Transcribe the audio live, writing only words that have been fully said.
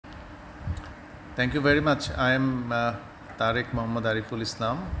Thank you very much. I am Tareq Md Ariful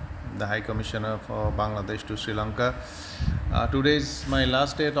Islam, the High Commissioner for Bangladesh to Sri Lanka. Today is my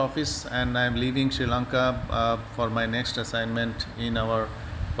last day at office and I am leaving Sri Lanka for my next assignment in our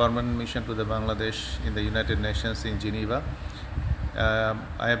permanent mission to the Bangladesh in the United Nations in Geneva.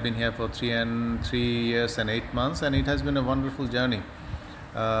 I have been here for 3 years and 8 months, and it has been a wonderful journey.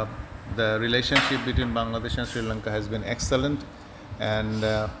 The relationship between Bangladesh and Sri Lanka has been excellent, and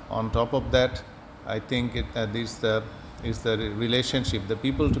on top of that, I think is the relationship, the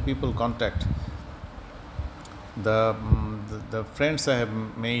people-to-people contact, the friends I have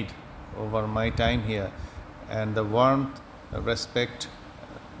made over my time here, and the warmth, respect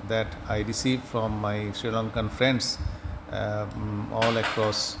that I received from my Sri Lankan friends all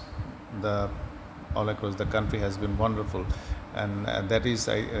across the country has been wonderful, and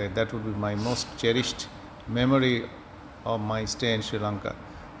that would be my most cherished memory of my stay in Sri Lanka.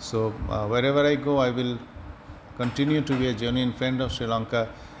 So wherever I go, I will continue to be a genuine friend of Sri Lanka,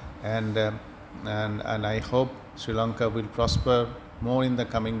 and I hope Sri Lanka will prosper more in the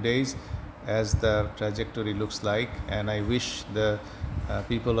coming days as the trajectory looks like, and I wish the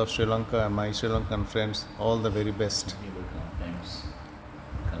people of Sri Lanka and my Sri Lankan friends all the very best.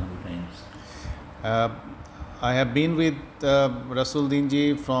 Colombo Times. I have been with Rasul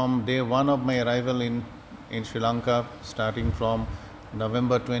Dinji from day one of my arrival in Sri Lanka, starting from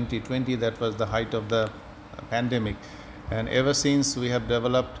November 2020. That was the height of the pandemic, and ever since we have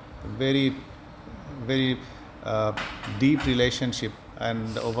developed very deep relationship.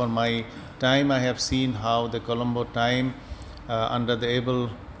 And over my time, I have seen how the Colombo Times, under the able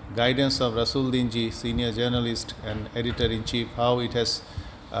guidance of Rasul Dinji, senior journalist and editor-in-chief, how it has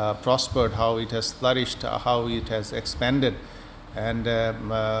prospered, how it has flourished, how it has expanded, and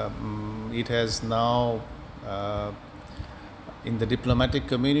it has now in the diplomatic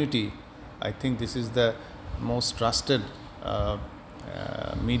community, I think this is the most trusted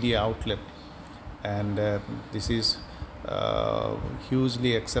media outlet, and this is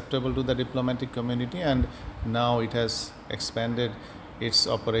hugely acceptable to the diplomatic community, and now it has expanded its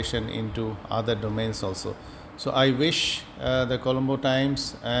operation into other domains also. So I wish the Colombo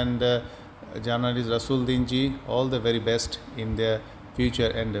Times and journalist Rasul Dinji all the very best in their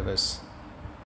future endeavors.